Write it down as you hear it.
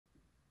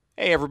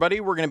Hey everybody,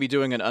 we're going to be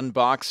doing an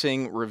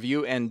unboxing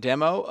review and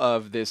demo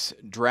of this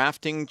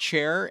drafting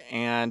chair,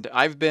 and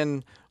I've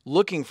been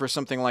looking for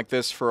something like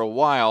this for a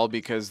while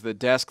because the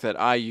desk that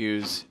I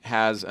use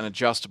has an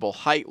adjustable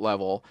height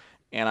level,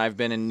 and I've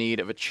been in need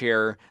of a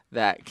chair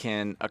that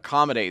can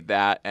accommodate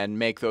that and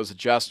make those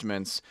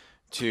adjustments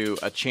to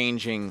a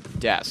changing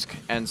desk.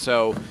 And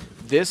so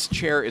this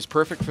chair is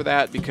perfect for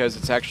that because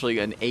it's actually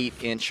an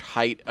 8-inch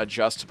height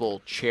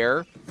adjustable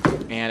chair,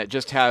 and it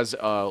just has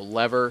a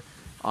lever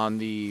on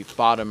the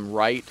bottom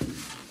right,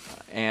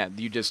 and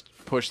you just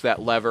push that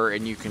lever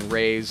and you can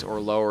raise or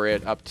lower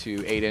it up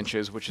to 8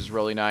 inches, which is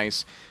really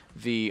nice.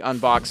 The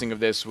unboxing of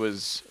this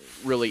was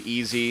really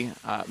easy.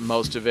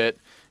 Most of it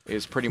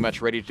is pretty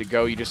much ready to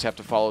go. You just have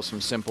to follow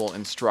some simple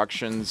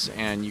instructions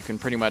and you can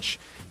pretty much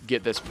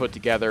get this put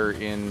together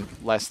in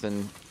less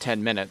than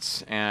 10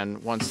 minutes.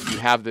 And once you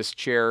have this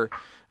chair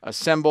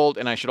assembled,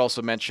 and I should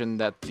also mention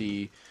that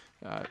the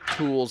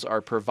tools are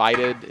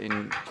provided,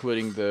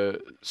 including the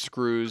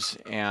screws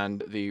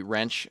and the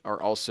wrench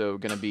are also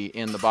going to be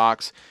in the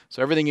box.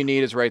 So everything you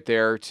need is right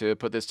there to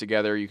put this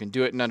together. You can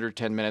do it in under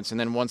 10 minutes, and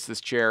then once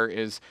this chair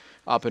is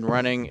up and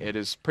running, it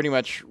is pretty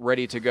much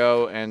ready to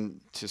go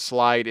and to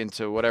slide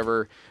into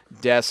whatever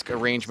desk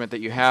arrangement that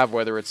you have,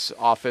 whether it's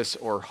office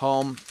or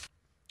home.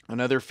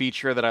 Another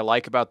feature that I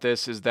like about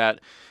this is that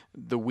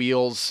the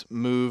wheels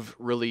move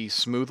really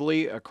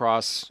smoothly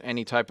across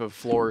any type of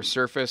floor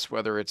surface,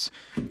 whether it's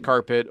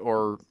carpet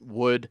or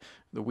wood.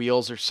 The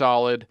wheels are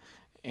solid,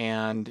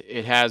 and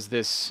it has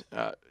this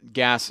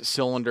gas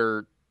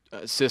cylinder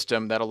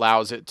system that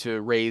allows it to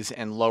raise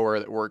and lower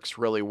that works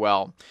really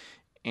well.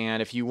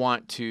 And if you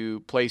want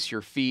to place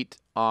your feet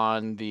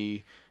on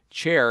the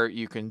chair,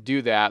 you can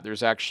do that.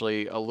 There's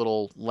actually a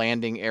little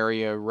landing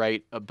area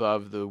right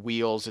above the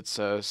wheels. It's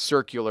a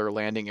circular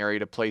landing area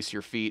to place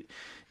your feet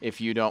if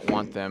you don't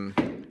want them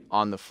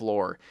on the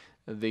floor.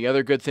 The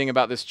other good thing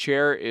about this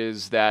chair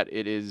is that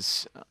it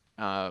is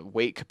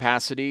weight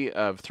capacity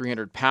of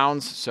 300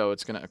 pounds, so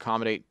it's going to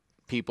accommodate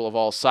people of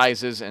all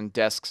sizes and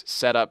desk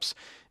setups,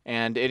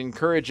 and it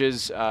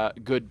encourages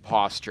good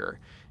posture.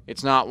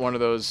 It's not one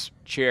of those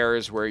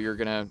chairs where you're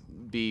going to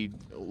be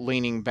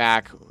leaning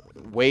back,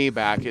 way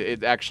back.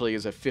 It actually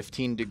is a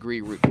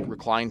 15-degree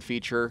recline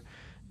feature,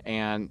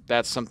 and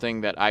that's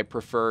something that I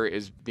prefer,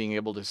 is being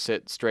able to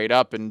sit straight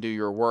up and do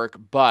your work,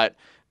 but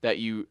that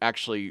you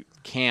actually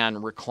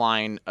can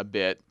recline a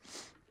bit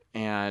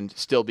and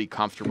still be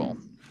comfortable.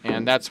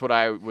 And that's what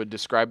I would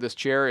describe this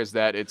chair, is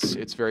that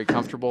it's very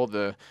comfortable.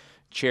 The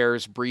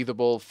chair's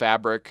breathable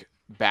fabric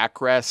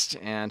backrest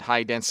and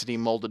high-density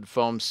molded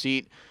foam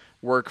seat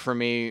work for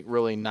me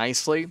really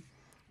nicely.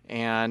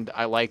 And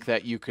I like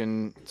that you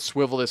can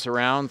swivel this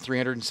around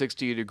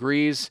 360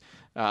 degrees,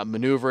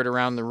 maneuver it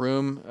around the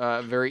room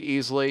very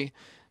easily.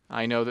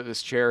 I know that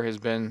this chair has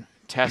been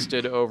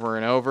tested over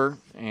and over,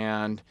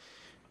 and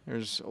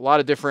there's a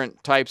lot of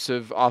different types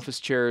of office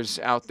chairs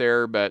out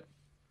there, but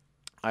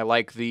I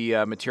like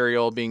the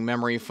material being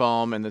memory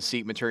foam and the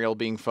seat material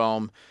being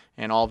foam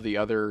and all of the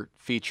other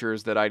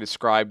features that I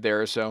described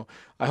there. So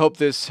I hope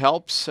this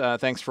helps.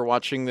 Thanks for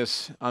watching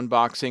this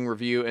unboxing,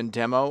 review, and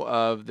demo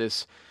of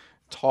this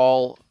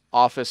tall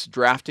office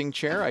drafting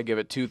chair. I give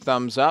it 2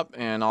 thumbs up,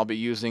 and I'll be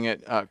using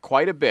it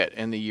quite a bit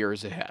in the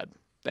years ahead.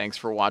 Thanks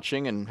for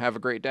watching, and have a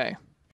great day.